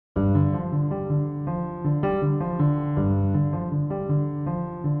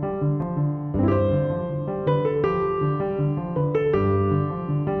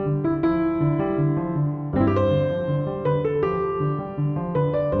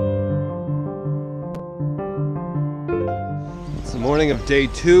Morning of day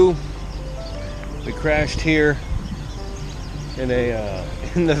 2. We crashed here in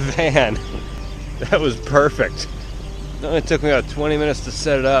the van. That was perfect. It only took me about 20 minutes to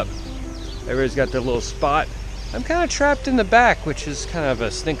set it up. Everybody's got their little spot. I'm kind of trapped in the back, which is kind of a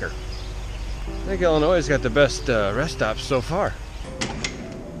stinker. I think Illinois has got the best rest stops so far.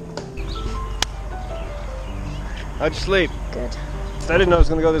 How'd you sleep? Good. I didn't know it was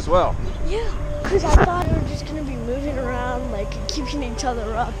gonna go this well. Yeah, because I thought we were just gonna be moving around, like keeping each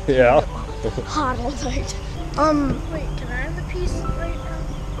other up. Yeah. Hot all night. Wait, can I have the piece right now?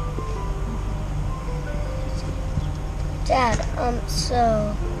 Dad,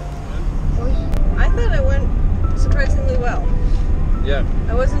 so I thought it went surprisingly well. Yeah.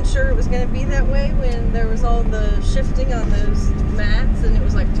 I wasn't sure it was going to be that way when there was all the shifting on those mats and it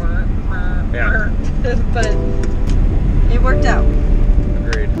was like Yeah. but it worked out.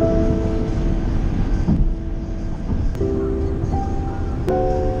 Agreed.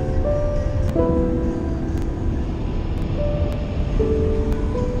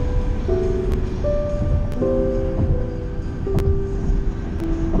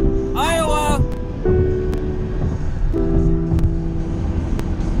 Iowa!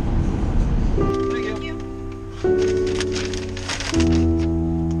 Thank you.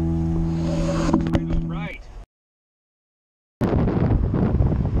 Right.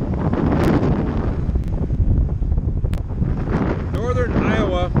 Northern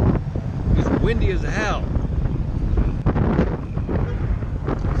Iowa is windy as hell.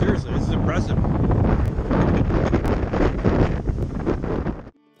 Seriously, this is impressive.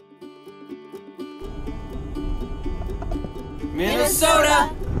 Minnesota!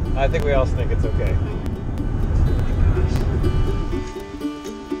 I think we all think it's okay.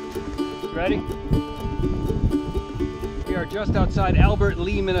 Ready? We are just outside Albert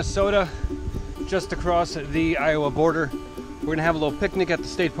Lee, Minnesota, just across the Iowa border. We're gonna have a little picnic at the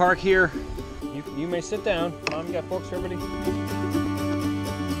state park here. You may sit down. Mom, you got forks for everybody?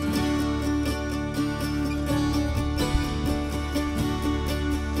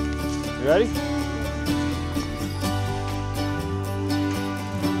 You ready?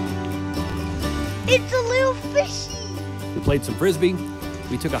 it's a little fishy. We played some frisbee.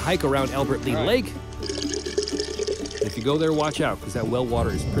 We took a hike around Albert Lee Lake. And if you go there, watch out, because that well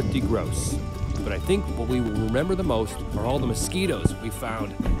water is pretty gross. But I think what we will remember the most are all the mosquitoes we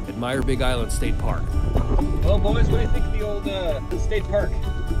found at Meyer Big Island State Park. Well, boys, what do you think of the old state park?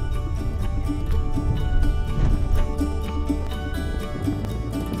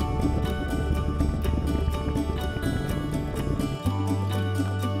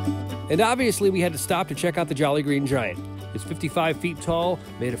 And obviously, we had to stop to check out the Jolly Green Giant. It's 55 feet tall,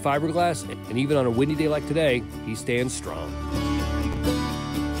 made of fiberglass, and even on a windy day like today, he stands strong.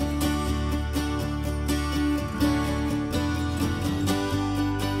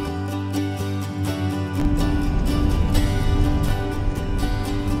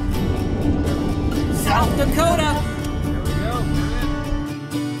 South Dakota!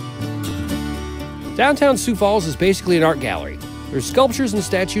 Downtown Sioux Falls is basically an art gallery. There's sculptures and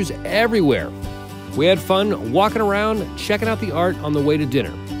statues everywhere. We had fun walking around, checking out the art on the way to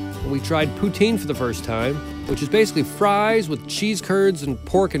dinner. We tried poutine for the first time, which is basically fries with cheese curds and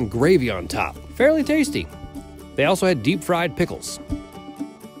pork and gravy on top. Fairly tasty. They also had deep fried pickles.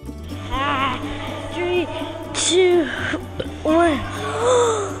 3, 2, 1.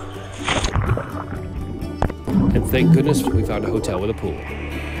 And thank goodness we found a hotel with a pool.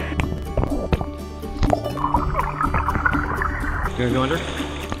 You gonna go under?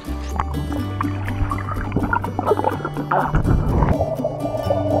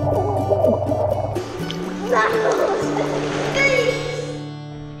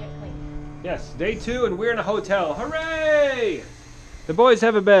 Yes, day 2 and we're in a hotel. Hooray! The boys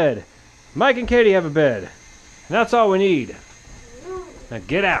have a bed. Mike and Katie have a bed. And that's all we need. Now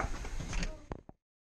get out.